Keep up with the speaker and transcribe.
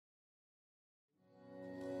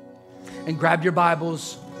and grab your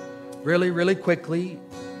Bibles really, really quickly.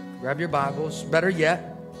 Grab your Bibles. Better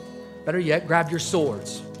yet, grab your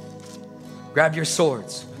swords. Grab your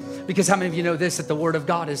swords. Because how many of you know this, that the word of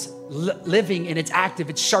God is living and it's active.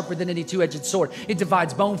 It's sharper than any two-edged sword. It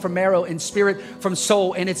divides bone from marrow and spirit from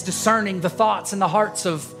soul, and it's discerning the thoughts and the hearts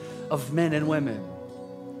of men and women.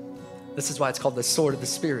 This is why it's called the sword of the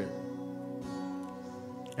Spirit.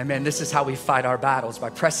 And man, this is how we fight our battles, by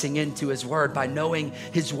pressing into his word, by knowing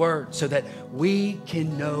his word so that we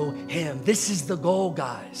can know him. This is the goal,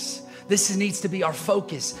 guys. This needs to be our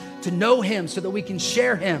focus, to know him so that we can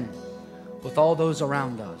share him with all those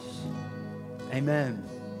around us. Amen.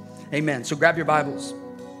 Amen. So grab your Bibles.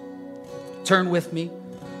 Turn with me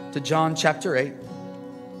to John chapter 8.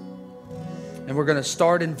 And we're going to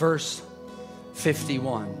start in verse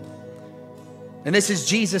 51. And this is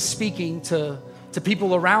Jesus speaking to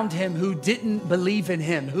people around him who didn't believe in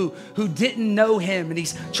him, who didn't know him. And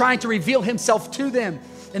he's trying to reveal himself to them.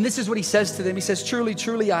 And this is what he says to them. He says, truly,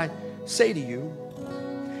 truly, I say to you,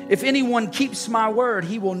 if anyone keeps my word,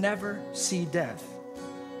 he will never see death.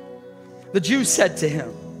 The Jews said to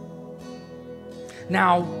him,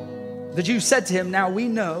 now we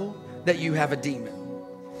know that you have a demon.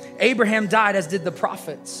 Abraham died as did the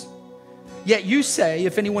prophets. Yet you say,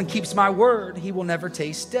 if anyone keeps my word, he will never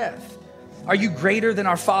taste death. Are you greater than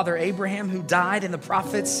our father Abraham, who died, and the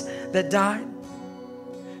prophets that died?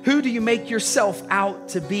 Who do you make yourself out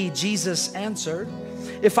to be? Jesus answered,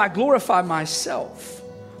 if I glorify myself,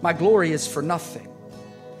 my glory is for nothing.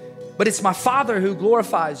 But it's my Father who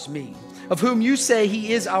glorifies me, of whom you say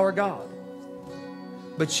he is our God.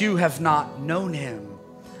 But you have not known him.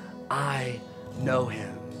 I know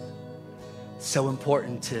him. So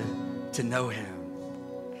important to know him.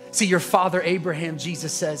 See, your father Abraham,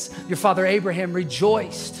 Jesus says, your father Abraham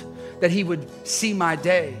rejoiced that he would see my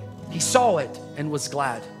day. He saw it and was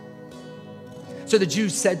glad. So the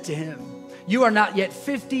Jews said to him, you are not yet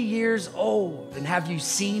 50 years old, and have you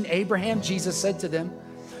seen Abraham? Jesus said to them,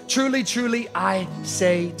 truly, truly, I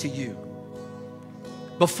say to you,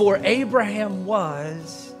 before Abraham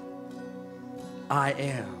was, I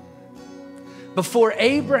am. Before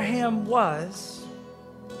Abraham was,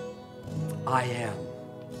 I am.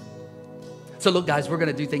 So look, guys, we're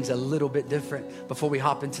going to do things a little bit different before we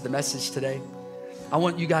hop into the message today. I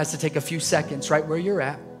want you guys to take a few seconds right where you're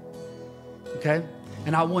at, okay?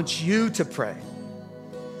 And I want you to pray.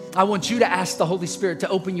 I want you to ask the Holy Spirit to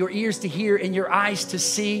open your ears to hear and your eyes to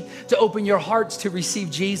see, to open your hearts to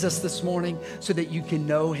receive Jesus this morning so that you can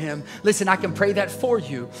know him. Listen, I can pray that for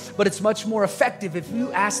you, but it's much more effective if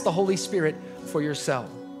you ask the Holy Spirit for yourself.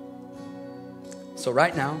 So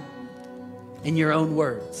right now, in your own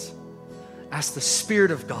words, ask the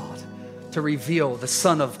Spirit of God to reveal the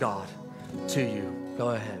Son of God to you. Go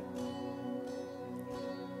ahead.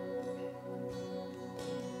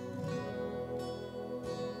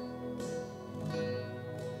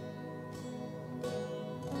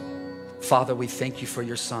 Father, we thank you for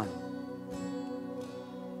your Son.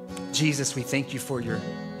 Jesus, we thank you for your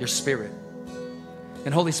Spirit.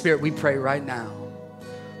 And Holy Spirit, we pray right now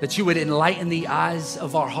that you would enlighten the eyes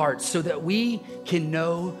of our hearts so that we can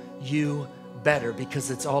know you better,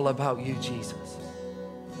 because it's all about you, Jesus.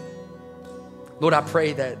 Lord, I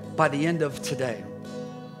pray that by the end of today,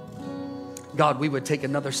 God, we would take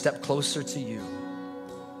another step closer to you,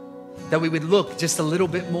 that we would look just a little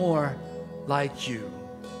bit more like you.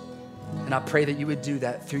 And I pray that you would do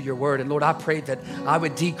that through your word. And Lord, I pray that I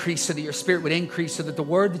would decrease so that your Spirit would increase, so that the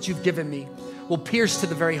word that you've given me will pierce to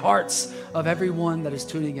the very hearts of everyone that is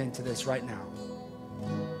tuning into this right now.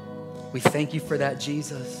 We thank you for that,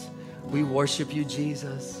 Jesus. We worship you,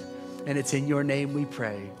 Jesus. And it's in your name we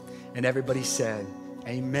pray. And everybody said,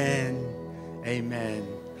 amen, amen.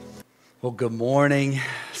 Well, good morning,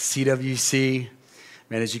 CWC.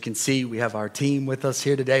 Man, as you can see, we have our team with us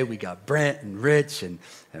here today. We got Brent and Rich and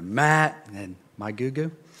Matt and my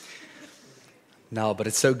Gugu. No, but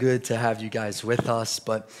it's so good to have you guys with us.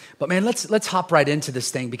 But man, let's hop right into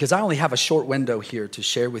this thing, because I only have a short window here to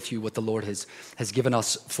share with you what the Lord has given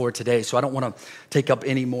us for today. So I don't want to take up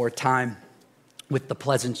any more time with the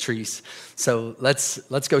pleasantries. So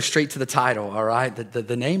let's go straight to the title, all right?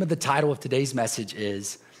 The name of the title of today's message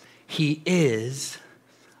is, He is,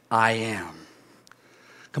 I Am.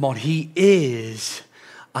 Come on, He is,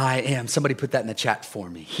 I am. Somebody put that in the chat for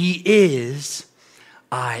me. He is,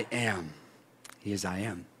 I am. He is, I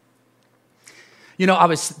am. You know, I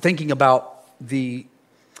was thinking about the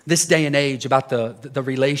this day and age, about the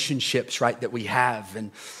relationships, right, that we have,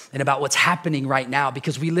 and about what's happening right now,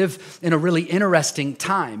 because we live in a really interesting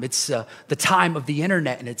time. It's the time of the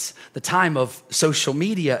internet, and it's the time of social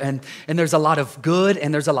media, and there's a lot of good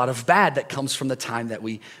and there's a lot of bad that comes from the time that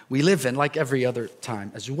we live in, like every other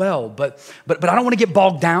time as well. But I don't want to get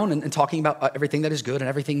bogged down in talking about everything that is good and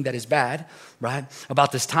everything that is bad, right,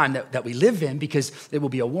 about this time that we live in, because it will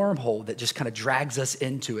be a wormhole that just kind of drags us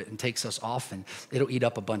into it and takes us off, and it'll eat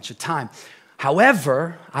up a bunch of time.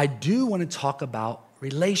 However, I do want to talk about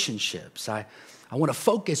relationships. I want to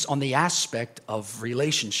focus on the aspect of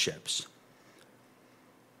relationships.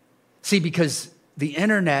 See, because the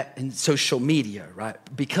internet and social media, right?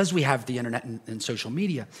 Because we have the internet and social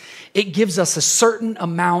media, it gives us a certain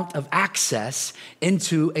amount of access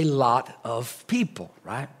into a lot of people,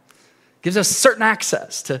 right? Gives us certain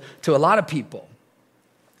access to a lot of people.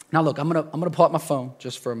 Now look, I'm gonna pull out my phone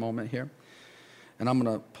just for a moment here, and I'm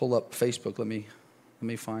gonna pull up Facebook. Let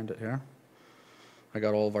me find it here. I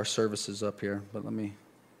got all of our services up here, but let me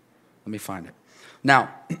find it. Now,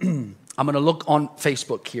 I'm going to look on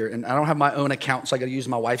Facebook here, and I don't have my own account, so I got to use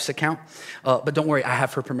my wife's account. But don't worry, I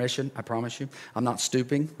have her permission. I promise you. I'm not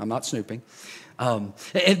stooping. I'm not snooping.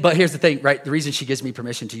 But here's the thing, right? The reason she gives me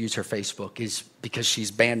permission to use her Facebook is because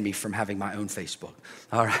she's banned me from having my own Facebook.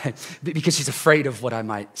 All right, because she's afraid of what I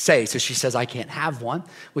might say. So she says I can't have one,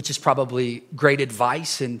 which is probably great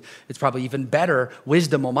advice, and it's probably even better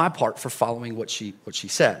wisdom on my part for following what she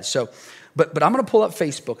says. So. But I'm going to pull up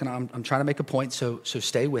Facebook, and I'm trying to make a point, so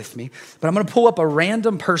stay with me. But I'm going to pull up a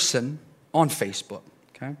random person on Facebook,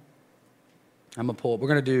 okay?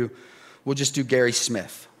 We'll just do Gary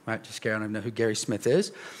Smith, right? Just Gary, I don't even know who Gary Smith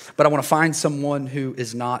is. But I want to find someone who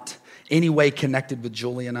is not any way connected with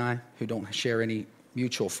Julie and I, who don't share any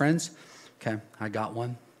mutual friends. Okay, I got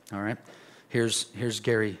one, all right? Here's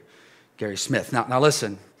Gary Smith. Now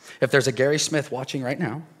listen, if there's a Gary Smith watching right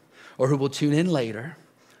now, or who will tune in later,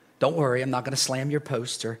 don't worry, I'm not going to slam your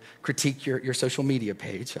post or critique your social media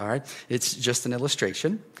page, all right? It's just an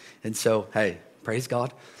illustration. And so, hey, praise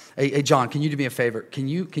God. Hey, John, can you do me a favor? Can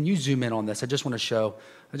you zoom in on this? I just want to show,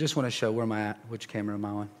 where am I at? Which camera am I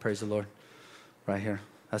on? Praise the Lord. Right here.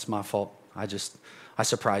 That's my fault. I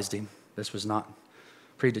surprised him. This was not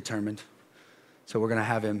predetermined. So we're going to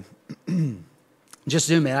have him just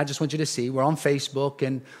zoom in. I just want you to see. We're on Facebook,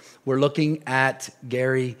 and we're looking at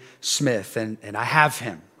Gary Smith, and I have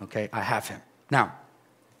him, okay? I have him. Now,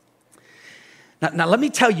 let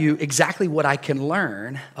me tell you exactly what I can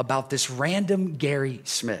learn about this random Gary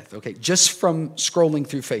Smith, okay? Just from scrolling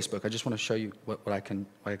through Facebook, I just want to show you what I can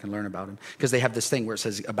learn about him, because they have this thing where it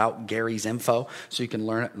says about Gary's info, so you can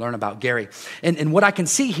learn about Gary. And what I can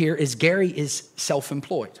see here is Gary is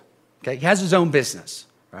self-employed, okay? He has his own business,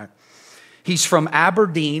 right? He's from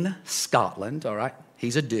Aberdeen, Scotland, all right?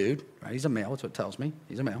 He's a dude, right? He's a male, that's what it tells me.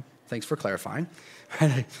 He's a male. Thanks for clarifying.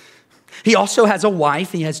 He also has a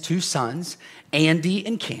wife, and he has 2 sons, Andy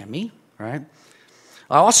and Cammie, right?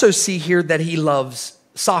 I also see here that he loves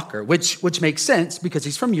soccer, which makes sense because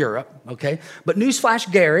he's from Europe, okay? But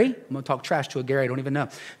newsflash, Gary, I'm going to talk trash to a Gary I don't even know.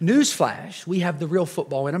 Newsflash, we have the real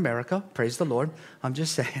football in America. Praise the Lord. I'm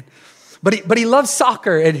just saying. But he loves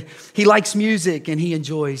soccer, and he likes music, and he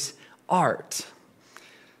enjoys art.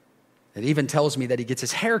 It even tells me that he gets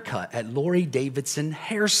his hair cut at Laurie Davidson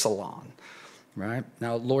Hair Salon, right?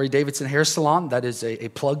 Now, Laurie Davidson Hair Salon, that is a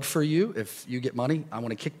plug for you. If you get money, I want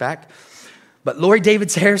to kick back. But Laurie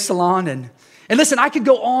Davidson Hair Salon, and listen, I could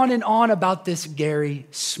go on and on about this Gary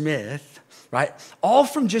Smith, right? All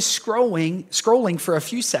from just scrolling for a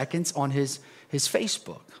few seconds on his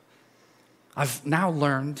Facebook. I've now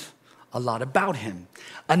learned a lot about him.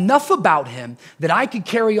 Enough about him that I could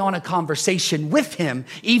carry on a conversation with him,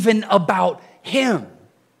 even about him.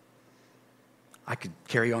 I could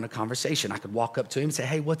carry on a conversation. I could walk up to him and say,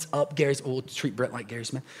 hey, what's up, Gary? We'll treat Brett like Gary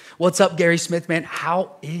Smith. What's up, Gary Smith, man?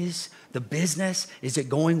 How is the business? Is it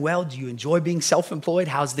going well? Do you enjoy being self-employed?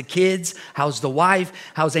 How's the kids? How's the wife?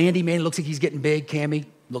 How's Andy, man? It looks like he's getting big. Cammie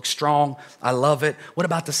looks strong. I love it. What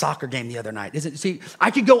about the soccer game the other night? See,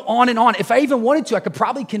 I could go on and on. If I even wanted to, I could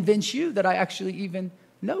probably convince you that I actually even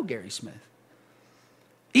know Gary Smith,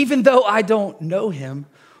 even though I don't know him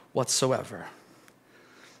whatsoever.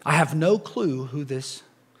 I have no clue who this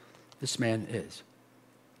man is.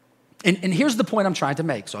 And here's the point I'm trying to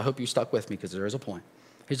make, so I hope you stuck with me, because there is a point.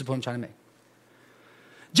 Here's the point I'm trying to make.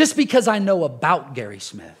 Just because I know about Gary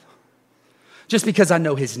Smith, just because I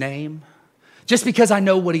know his name, just because I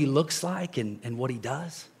know what he looks like and what he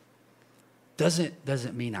does,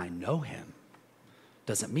 doesn't mean I know him.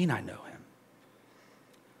 Doesn't mean I know him.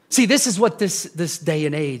 See, this is what this day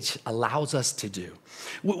and age allows us to do,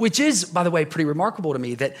 which is, by the way, pretty remarkable to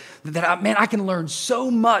me that I can learn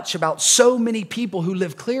so much about so many people who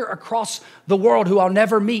live clear across the world who I'll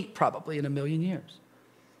never meet probably in a million years.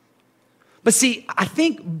 But see, I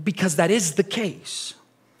think because that is the case,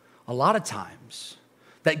 a lot of times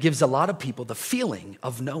that gives a lot of people the feeling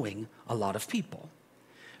of knowing a lot of people,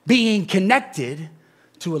 being connected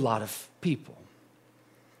to a lot of people.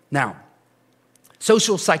 Now,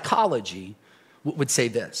 social psychology would say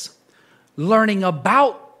this: learning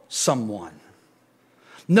about someone,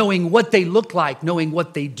 knowing what they look like, knowing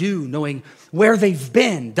what they do, knowing where they've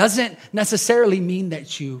been, doesn't necessarily mean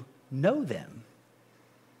that you know them.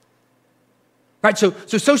 Right? So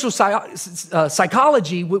social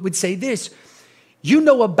psychology would say this: you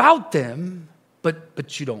know about them,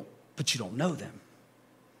 but you don't know them.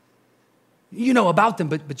 You know about them,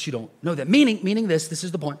 but you don't know them. Meaning this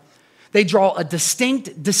is the point. They draw a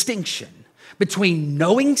distinct distinction between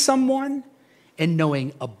knowing someone and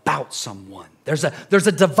knowing about someone. There's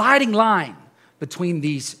a dividing line between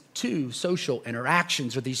these two social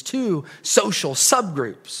interactions or these two social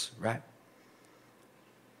subgroups, right?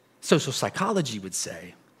 Social psychology would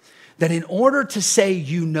say that in order to say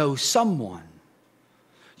you know someone,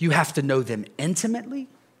 you have to know them intimately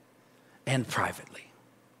and privately.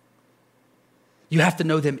 You have to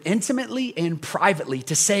know them intimately and privately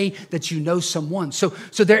to say that you know someone. So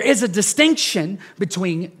there is a distinction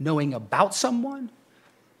between knowing about someone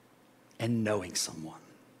and knowing someone.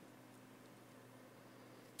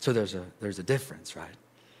 So there's a difference, right?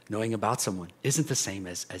 Knowing about someone isn't the same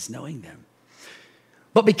as knowing them.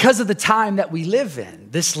 But because of the time that we live in,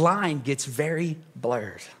 this line gets very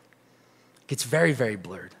blurred. Gets very, very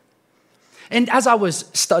blurred. And as I was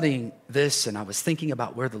studying this and I was thinking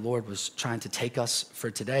about where the Lord was trying to take us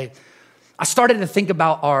for today, I started to think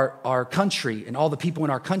about our country and all the people in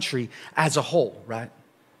our country as a whole, right?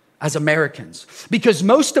 As Americans. Because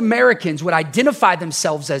most Americans would identify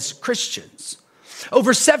themselves as Christians.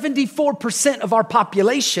 Over 74% of our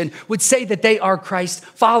population would say that they are Christ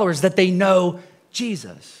followers, that they know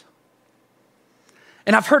Jesus.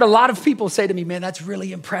 And I've heard a lot of people say to me, man, that's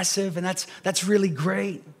really impressive and that's really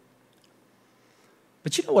great.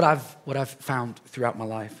 But you know what I've found throughout my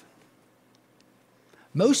life?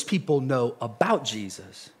 Most people know about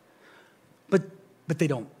Jesus, but they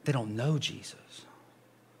don't know Jesus.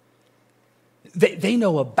 They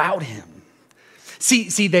know about him.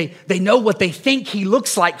 See, they know what they think he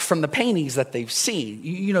looks like from the paintings that they've seen.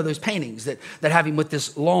 You know those paintings that have him with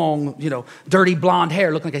this long, dirty blonde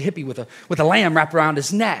hair, looking like a hippie with a lamb wrapped around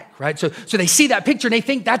his neck, right? So they see that picture and they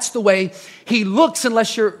think that's the way he looks,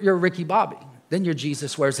 unless you're Ricky Bobby. Then your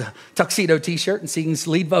Jesus wears a tuxedo t-shirt and sings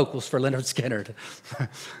lead vocals for Leonard Skinner.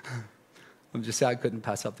 I'm just saying I couldn't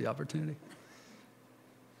pass up the opportunity.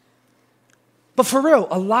 But for real,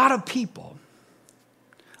 a lot of people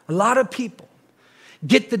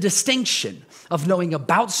get the distinction of knowing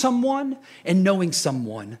about someone and knowing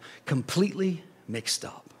someone completely mixed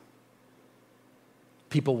up.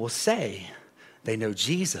 People will say they know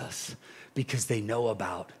Jesus because they know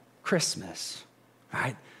about Christmas,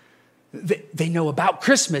 right? They know about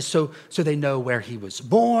Christmas, so they know where he was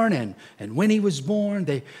born and when he was born.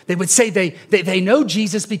 They would say they know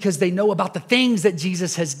Jesus because they know about the things that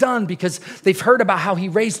Jesus has done, because they've heard about how he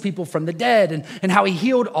raised people from the dead and how he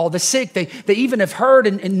healed all the sick. They even have heard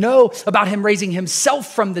and know about him raising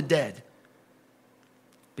himself from the dead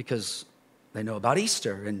because they know about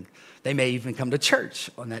Easter, and they may even come to church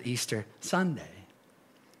on that Easter Sunday.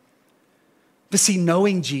 But see,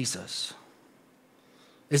 knowing Jesus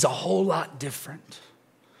is a whole lot different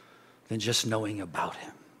than just knowing about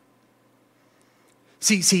him.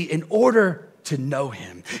 See, in order to know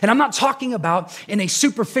him, and I'm not talking about in a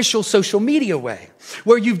superficial social media way,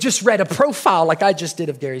 where you've just read a profile like I just did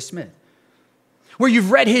of Gary Smith, where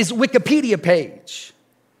you've read his Wikipedia page.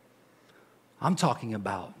 I'm talking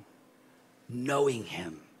about knowing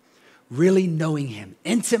him. Really knowing him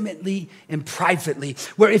intimately and privately,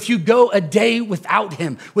 where if you go a day without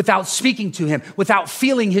him, without speaking to him, without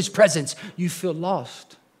feeling his presence, you feel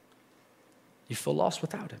lost. You feel lost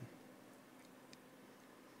without him.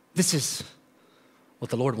 This is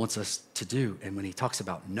what the Lord wants us to do. And when he talks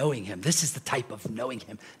about knowing him, this is the type of knowing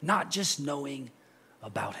him, not just knowing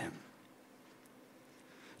about him.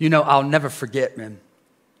 I'll never forget, man,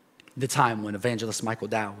 the time when evangelist Michael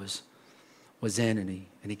Dow was in, and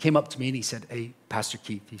he came up to me and he said, "Hey, Pastor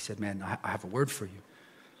Keith," he said, "Man, I have a word for you."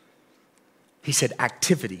 He said,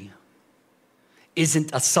 "Activity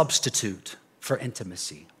isn't a substitute for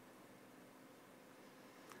intimacy.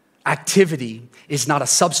 Activity is not a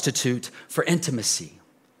substitute for intimacy.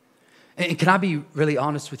 And can I be really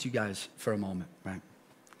honest with you guys for a moment, right?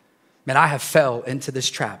 Man, I have fell into this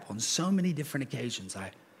trap on so many different occasions.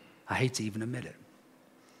 I hate to even admit it.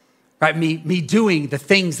 Right? Me doing the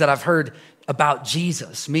things that I've heard about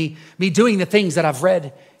Jesus, me doing the things that I've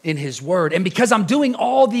read in his word. And because I'm doing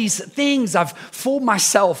all these things, I've fooled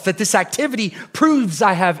myself that this activity proves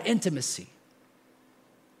I have intimacy.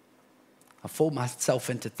 I fooled myself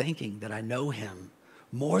into thinking that I know him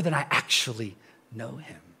more than I actually know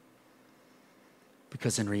him.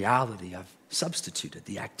 Because in reality, I've substituted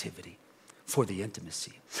the activity for the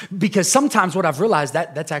intimacy. Because sometimes what I've realized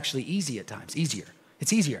that's actually easy at times, easier.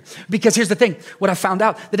 It's easier. Because here's the thing, what I found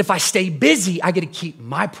out, that if I stay busy, I get to keep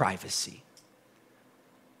my privacy.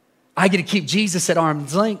 I get to keep Jesus at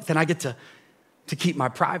arm's length, and I get to keep my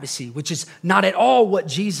privacy, which is not at all what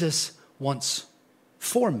Jesus wants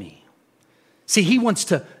for me. See, he wants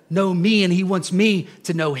to know me, and he wants me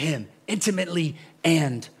to know him intimately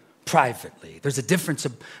and privately. There's a difference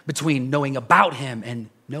between knowing about him and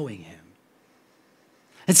knowing him.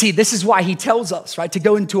 And see, this is why he tells us, right, to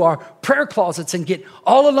go into our prayer closets and get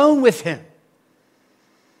all alone with him.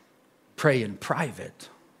 Pray in private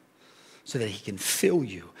so that he can fill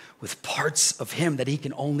you with parts of him that he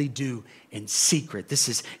can only do in secret. This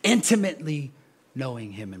is intimately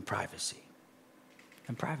knowing him in privacy.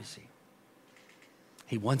 In privacy.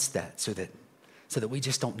 He wants that so that we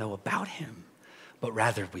just don't know about him, but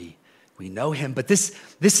rather we know him. But this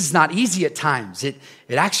is not easy at times. It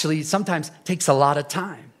actually sometimes takes a lot of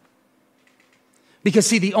time. Because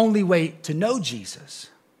see, the only way to know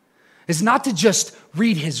Jesus is not to just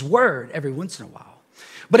read his word every once in a while,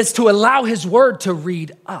 but it's to allow his word to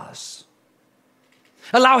read us.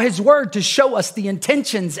 Allow his word to show us the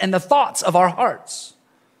intentions and the thoughts of our hearts.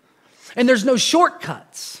 And there's no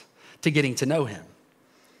shortcuts to getting to know him.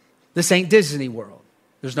 This ain't Disney World.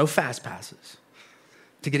 There's no fast passes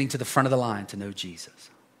to getting to the front of the line to know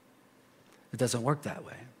Jesus. It doesn't work that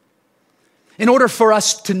way. In order for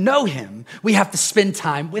us to know him, we have to spend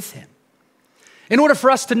time with him. In order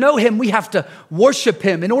for us to know him, we have to worship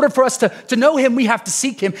him. In order for us to know him, we have to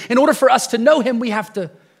seek him. In order for us to know him, we've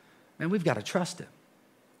got to trust him.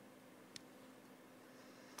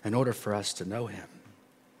 In order for us to know him,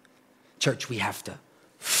 church, we have to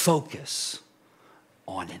focus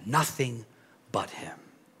on nothing but him.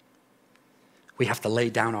 We have to lay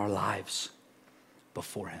down our lives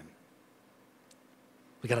before him.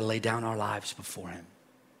 We got to lay down our lives before him.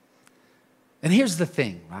 And here's the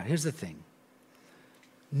thing, right? Here's the thing.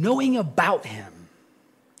 Knowing about him,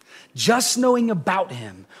 just knowing about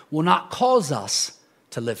him will not cause us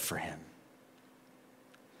to live for him.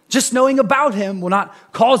 Just knowing about him will not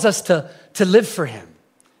cause us to live for him.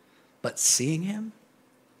 But seeing him,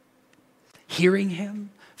 hearing him,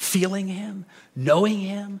 feeling him, knowing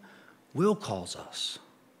him will cause us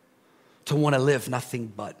to want to live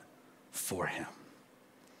nothing but for him.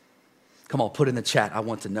 Come on, put in the chat, I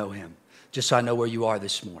want to know him. Just so I know where you are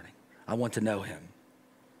this morning. I want to know him.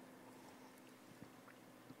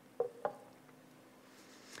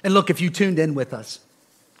 And look, if you tuned in with us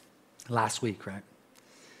last week, right?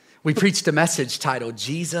 We preached a message titled,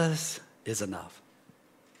 Jesus is Enough.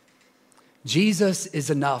 Jesus is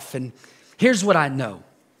enough. And here's what I know.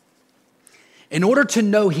 In order to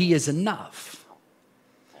know he is enough,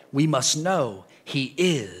 we must know he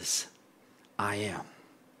is I am.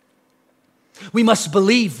 We must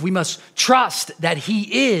believe, we must trust that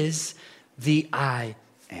he is the I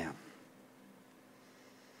am.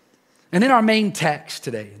 And in our main text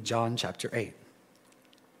today, in John chapter 8,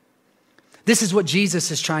 this is what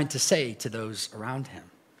Jesus is trying to say to those around him.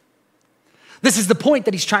 This is the point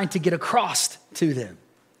that he's trying to get across to them.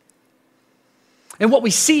 And what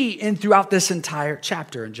we see throughout this entire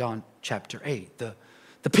chapter in John chapter 8,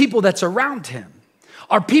 the people that's around him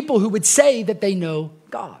are people who would say that they know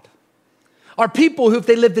God. Are people who, if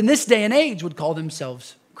they lived in this day and age, would call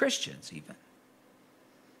themselves Christians even.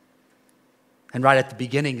 And right at the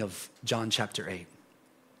beginning of John chapter 8,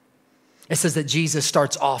 it says that Jesus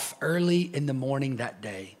starts off early in the morning that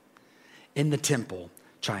day in the temple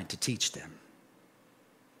trying to teach them.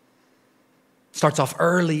 Starts off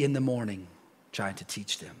early in the morning trying to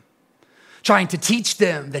teach them. Trying to teach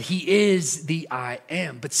them that he is the I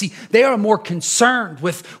am. But see, they are more concerned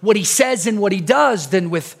with what he says and what he does than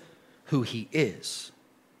with who he is.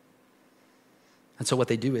 And so what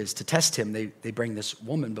they do is to test him, they bring this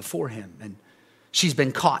woman before him, and she's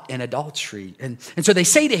been caught in adultery. And so they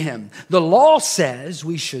say to him, the law says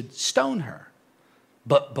we should stone her.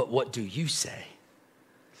 But what do you say?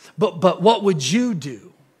 But what would you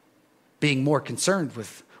do? Being more concerned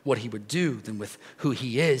with what he would do than with who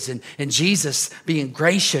he is. And Jesus, being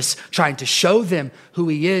gracious, trying to show them who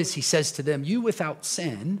he is, he says to them, you without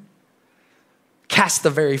sin, cast the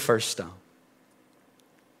very first stone.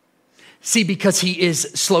 See, because he is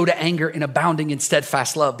slow to anger and abounding in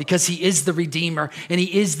steadfast love, because he is the Redeemer and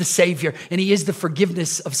he is the Savior and he is the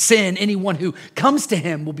forgiveness of sin, anyone who comes to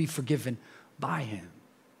him will be forgiven by him.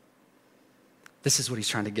 This is what he's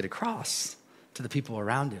trying to get across to the people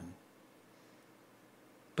around him.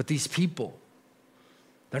 But these people,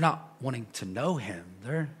 they're not wanting to know him.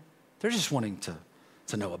 They're just wanting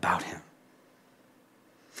to know about him.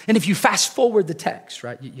 And if you fast forward the text,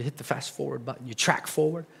 right, you hit the fast forward button, you track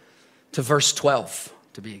forward to verse 12,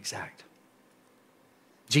 to be exact.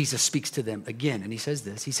 Jesus speaks to them again, and he says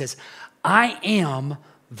this. He says, I am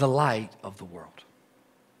the light of the world.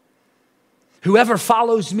 Whoever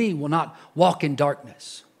follows me will not walk in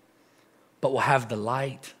darkness, but will have the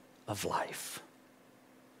light of life.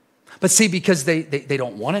 But see, because they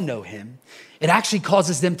don't want to know him, it actually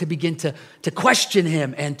causes them to begin to question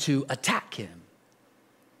him and to attack him.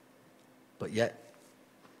 But yet,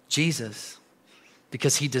 Jesus,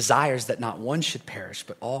 because he desires that not one should perish,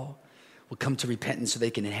 but all will come to repentance so they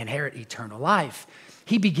can inherit eternal life,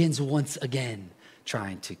 he begins once again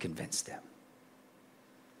trying to convince them.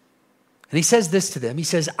 And he says this to them. He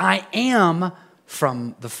says, I am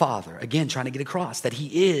from the Father. Again, trying to get across that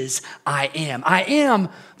he is, I am. I am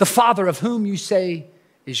the Father of whom you say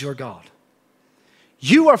is your God.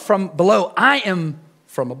 You are from below. I am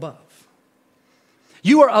from above.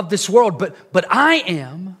 You are of this world, but I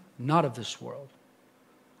am not of this world.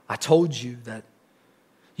 I told you that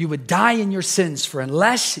you would die in your sins, for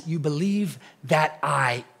unless you believe that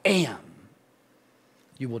I am,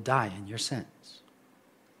 you will die in your sins.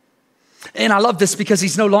 And I love this because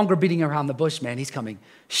he's no longer beating around the bush, man. He's coming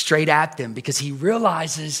straight at them because he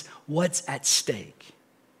realizes what's at stake.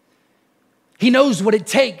 He knows what it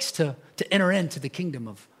takes to enter into the kingdom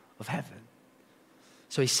of heaven.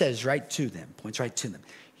 So he says right to them, points right to them,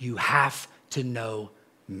 you have to know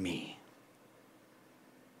me.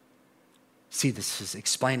 See, this is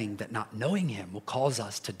explaining that not knowing him will cause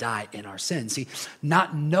us to die in our sins. See,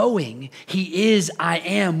 not knowing he is, I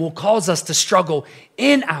am, will cause us to struggle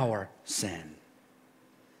in our sin.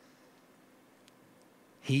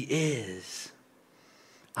 He is,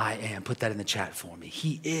 I am. Put that in the chat for me.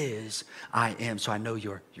 He is, I am. So I know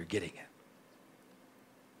you're getting it.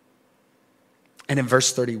 And in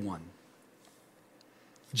verse 31,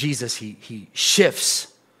 Jesus, he shifts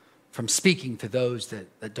from speaking to those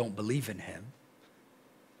that don't believe in him,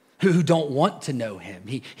 who don't want to know him.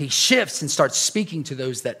 He shifts and starts speaking to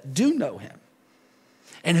those that do know him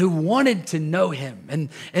and who wanted to know him.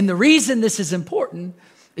 And the reason this is important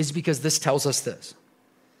is because this tells us this,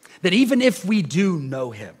 that even if we do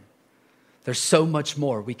know him, there's so much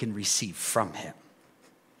more we can receive from him.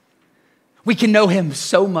 We can know him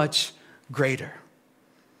so much greater.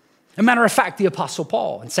 As a matter of fact, the Apostle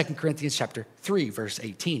Paul in 2 Corinthians chapter 3, verse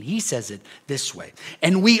 18, he says it this way.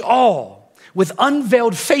 And we all, with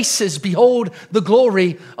unveiled faces, behold the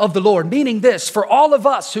glory of the Lord. Meaning this, for all of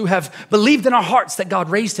us who have believed in our hearts that God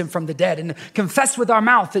raised him from the dead and confessed with our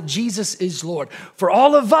mouth that Jesus is Lord. For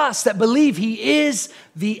all of us that believe he is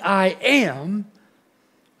the I am,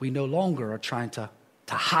 we no longer are trying to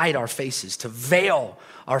hide our faces, to veil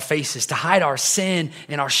our faces, to hide our sin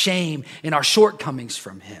and our shame and our shortcomings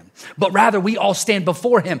from him. But rather, we all stand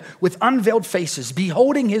before him with unveiled faces,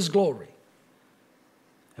 beholding his glory.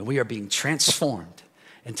 And we are being transformed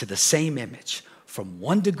into the same image from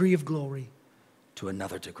one degree of glory to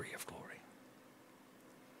another degree of glory.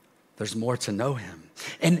 There's more to know him.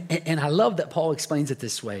 And I love that Paul explains it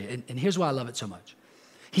this way. And here's why I love it so much.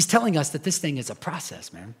 He's telling us that this thing is a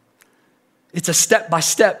process, man. It's a step by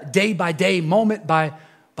step, day by day, moment by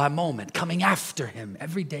moment, coming after him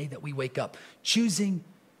every day that we wake up, choosing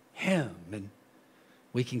him. And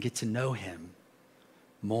we can get to know him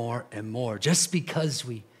more and more. Just because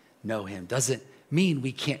we know him doesn't mean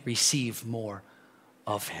we can't receive more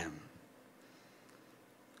of him.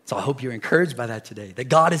 So I hope you're encouraged by that today, that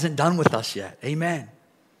God isn't done with us yet. Amen.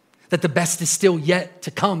 That the best is still yet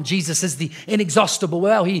to come. Jesus is the inexhaustible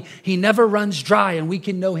well. He never runs dry, and we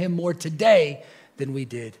can know him more today than we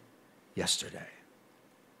did yesterday.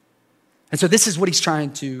 And so this is what he's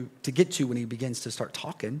trying to get to when he begins to start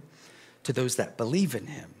talking to those that believe in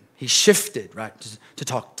him. He shifted, right, to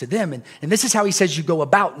talk to them. And this is how he says you go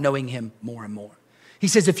about knowing him more and more. He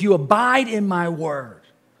says, if you abide in my word,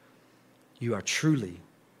 you are truly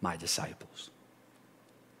my disciples.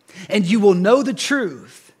 And you will know the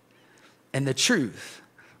truth, and the truth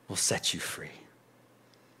will set you free.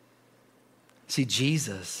 See,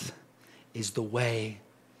 Jesus is the way,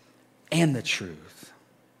 and the truth.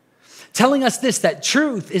 Telling us this, that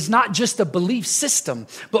truth is not just a belief system,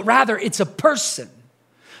 but rather it's a person.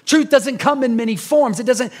 Truth doesn't come in many forms. It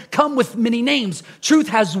doesn't come with many names. Truth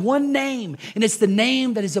has one name, and it's the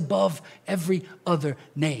name that is above every other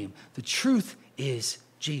name. The truth is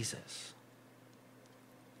Jesus.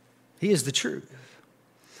 He is the truth.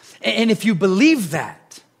 And if you believe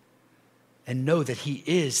that and know that he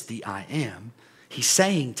is the I am, he's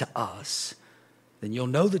saying to us, then you'll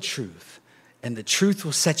know the truth, and the truth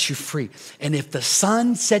will set you free. And if the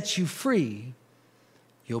Son sets you free,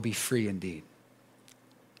 you'll be free indeed.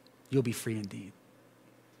 You'll be free indeed.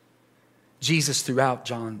 Jesus, throughout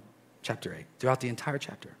John chapter 8, throughout the entire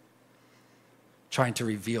chapter, trying to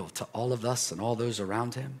reveal to all of us and all those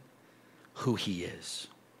around him who he is.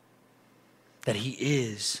 That he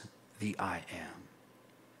is the I am.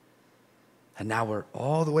 And now we're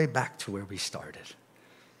all the way back to where we started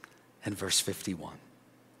in verse 51.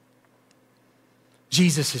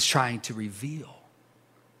 Jesus is trying to reveal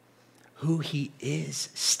who he is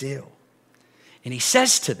still. And he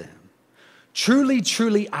says to them, truly,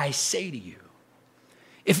 truly, I say to you,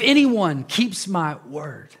 if anyone keeps my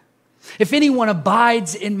word, if anyone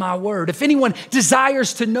abides in my word, if anyone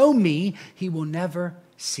desires to know me, he will never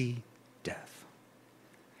see death.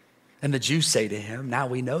 And the Jews say to him, now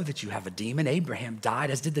we know that you have a demon. Abraham died,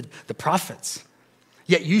 as did the prophets.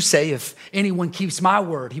 Yet you say, if anyone keeps my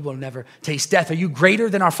word, he will never taste death. Are you greater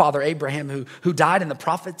than our father Abraham who died and the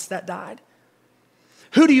prophets that died?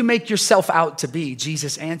 Who do you make yourself out to be?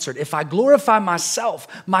 Jesus answered, if I glorify myself,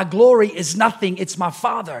 my glory is nothing. It's my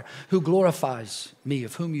Father who glorifies me,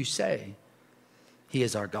 of whom you say he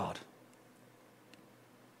is our God.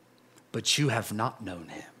 But you have not known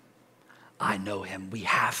him. I know him. We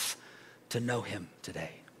have to know him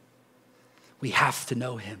today. We have to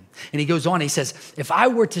know him. And he goes on, he says, if I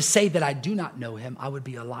were to say that I do not know him, I would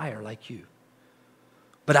be a liar like you.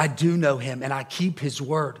 But I do know him, and I keep his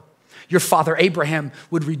word. Your father Abraham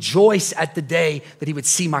would rejoice at the day that he would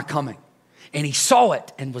see my coming. And he saw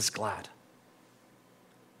it and was glad.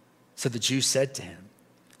 So the Jews said to him,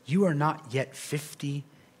 you are not yet 50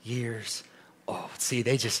 years old. See,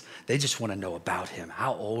 they just want to know about him,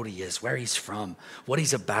 how old he is, where he's from, what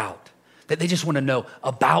he's about. They just want to know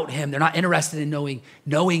about him. They're not interested in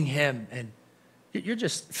knowing him. And you're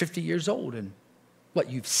just 50 years old. And what,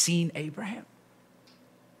 you've seen Abraham?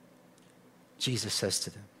 Jesus says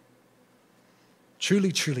to them,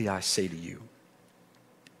 truly, truly, I say to you,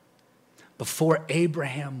 before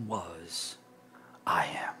Abraham was, I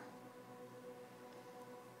am.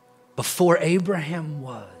 Before Abraham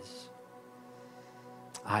was,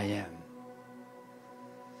 I am.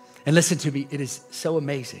 And listen to me, it is so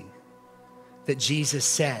amazing that Jesus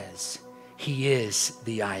says he is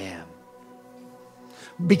the I am.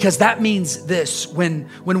 Because that means this, when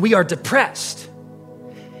we are depressed,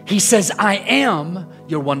 he says, I am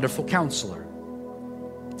your wonderful counselor.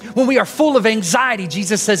 When we are full of anxiety,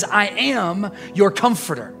 Jesus says, I am your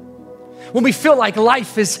comforter. When we feel like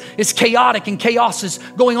life is chaotic and chaos is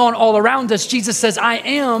going on all around us, Jesus says, I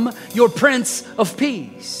am your Prince of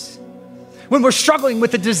Peace. When we're struggling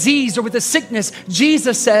with a disease or with a sickness,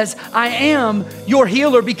 Jesus says, I am your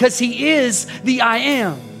healer, because he is the I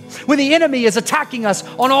am. When the enemy is attacking us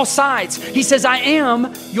on all sides, he says, I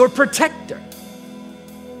am your protector.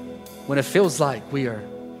 When it feels like we are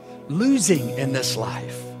losing in this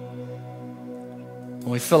life, when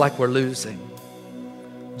we feel like we're losing,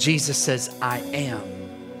 Jesus says, I am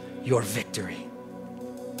your victory.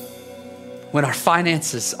 When our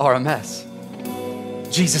finances are a mess,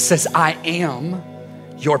 Jesus says, I am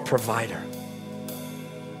your provider.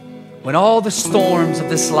 When all the storms of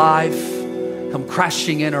this life come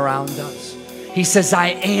crashing in around us, he says, I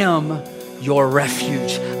am your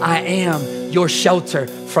refuge. I am your shelter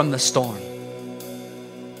from the storm.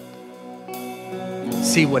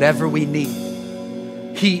 See, whatever we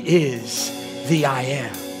need, he is the I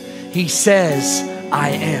am. He says, I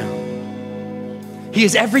am. He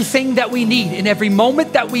is everything that we need in every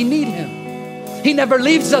moment that we need him. He never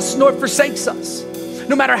leaves us nor forsakes us.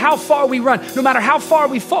 No matter how far we run, no matter how far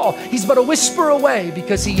we fall, he's but a whisper away,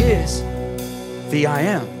 because he is the I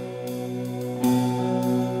am.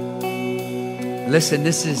 Listen,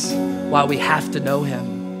 this is why we have to know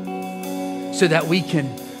him, so that we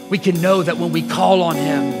can know that when we call on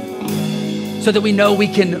him, so that we know we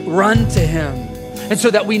can run to him, and so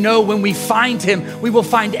that we know when we find him, we will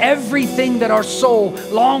find everything that our soul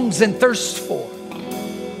longs and thirsts for.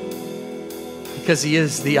 Because he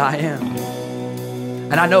is the I am.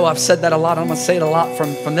 And I know I've said that a lot. I'm going to say it a lot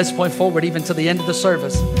from this point forward, even to the end of the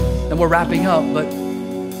service. And we're wrapping up. But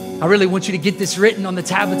I really want you to get this written on the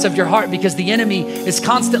tablets of your heart, because the enemy is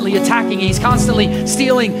constantly attacking. He's constantly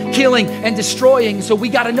stealing, killing, and destroying. So we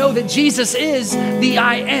got to know that Jesus is the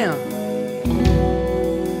I am.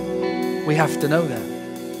 We have to know that.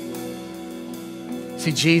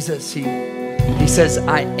 See, Jesus, he says,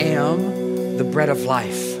 I am the bread of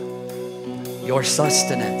life, your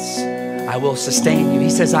sustenance. I will sustain you.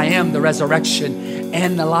 He says, I am the resurrection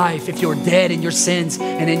and the life. If you're dead in your sins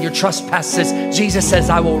and in your trespasses, Jesus says,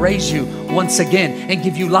 I will raise you once again and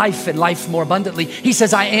give you life and life more abundantly. He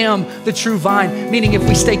says, I am the true vine, meaning if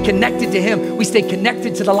we stay connected to him, we stay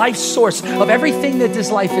connected to the life source of everything that this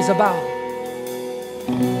life is about.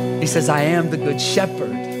 He says, I am the good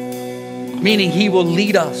shepherd, meaning he will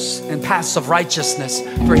lead us in paths of righteousness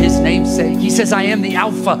for his name's sake. He says, I am the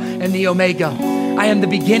Alpha and the Omega. I am the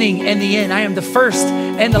beginning and the end. I am the first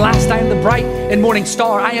and the last. I am the bright and morning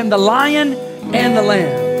star. I am the Lion and the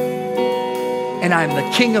Lamb. And I am the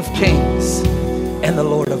King of Kings and the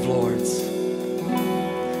Lord of Lords.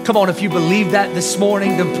 Come on, if you believe that this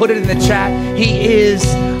morning, then put it in the chat. He is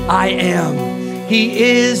I am. He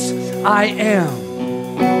is I am.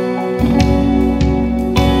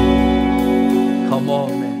 Come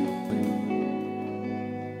on, man.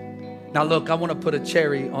 Now look, I want to put a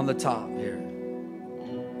cherry on the top here.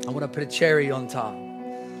 I want to put a cherry on top.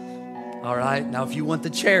 All right, now if you want the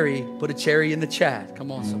cherry, put a cherry in the chat.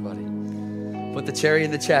 Come on, somebody. Put the cherry in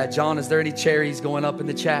the chat. John, is there any cherries going up in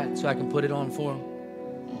the chat so I can put it on for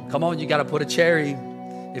them? Come on, you got to put a cherry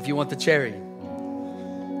if you want the cherry.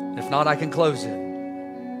 If not, I can close it.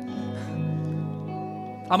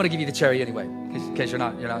 I'm going to give you the cherry anyway, in case you're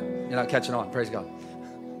not catching on. Praise God.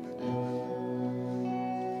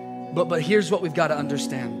 But here's what we've got to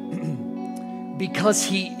understand. Because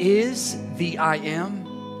he is the I am,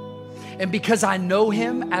 and because I know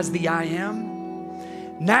him as the I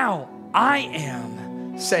am, now I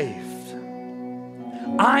am saved.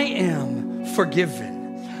 I am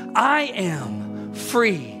forgiven. I am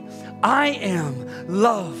free. I am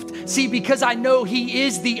loved. See, because I know he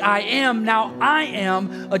is the I am, now I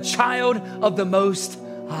am a child of the Most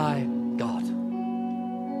High God.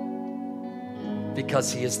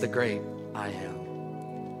 Because he is the great I am.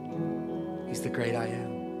 He's the great I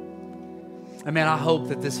am. And man, I hope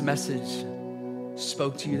that this message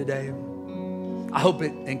spoke to you today. I hope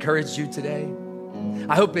it encouraged you today.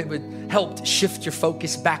 I hope it would help shift your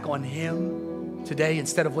focus back on him today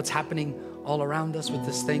instead of what's happening all around us with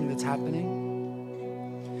this thing that's happening.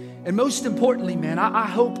 And most importantly, man, I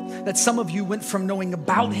hope that some of you went from knowing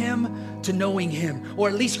about him to knowing him, or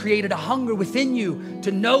at least created a hunger within you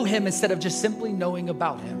to know him instead of just simply knowing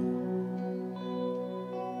about him.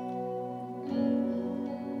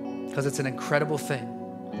 Because it's an incredible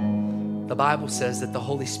thing. The Bible says that the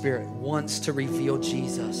Holy Spirit wants to reveal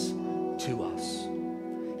Jesus to us.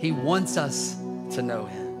 He wants us to know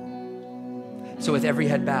him. So with every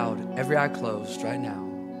head bowed, every eye closed right now,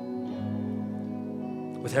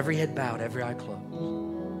 with every head bowed, every eye closed.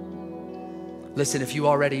 Listen, if you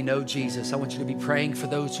already know Jesus, I want you to be praying for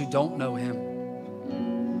those who don't know him.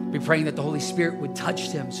 Be praying that the Holy Spirit would touch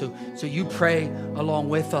them. So you pray along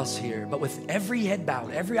with us here. But with every head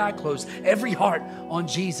bowed, every eye closed, every heart on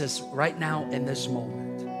Jesus right now in this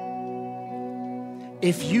moment.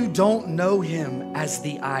 If you don't know him as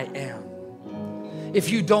the I am, if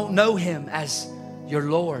you don't know him as your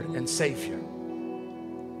Lord and Savior,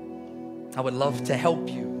 I would love to help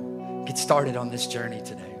you get started on this journey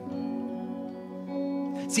today.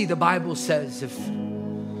 See, the Bible says if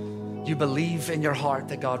you believe in your heart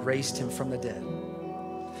that God raised him from the dead,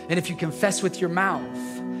 and if you confess with your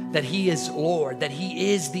mouth that he is Lord, that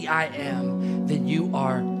he is the I am, then you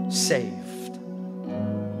are saved.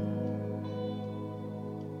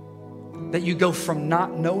 That you go from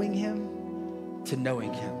not knowing him to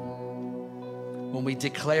knowing him. When we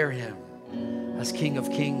declare him as King of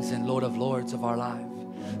Kings and Lord of Lords of our life.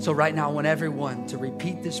 So right now, I want everyone to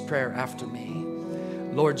repeat this prayer after me.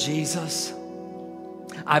 Lord Jesus,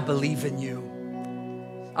 I believe in you.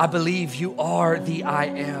 I believe you are the I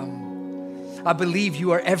am. I believe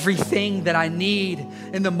you are everything that I need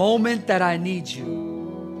in the moment that I need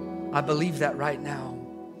you. I believe that right now.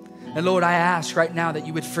 And Lord, I ask right now that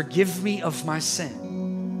you would forgive me of my sin.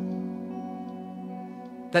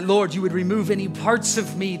 That, Lord, you would remove any parts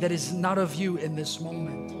of me that is not of you in this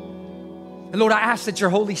moment. And Lord, I ask that your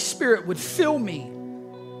Holy Spirit would fill me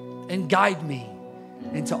and guide me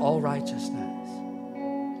into all righteousness.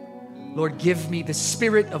 Lord, give me the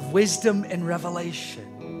spirit of wisdom and revelation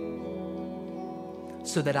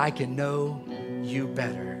so that I can know you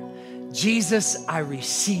better. Jesus, I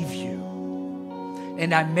receive you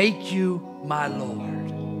and I make you my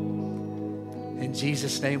Lord. In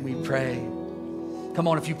Jesus' name we pray. Come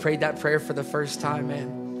on, if you prayed that prayer for the first time,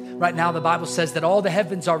 man. Right now the Bible says that all the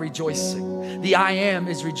heavens are rejoicing. The I am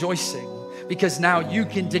is rejoicing because now you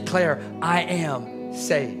can declare, I am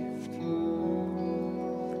saved.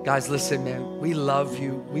 Guys, listen, man, we love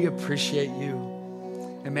you. We appreciate you.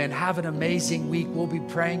 And man, have an amazing week. We'll be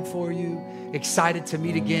praying for you. Excited to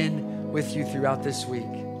meet again with you throughout this week.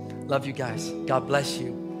 Love you guys. God bless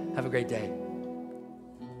you. Have a great day.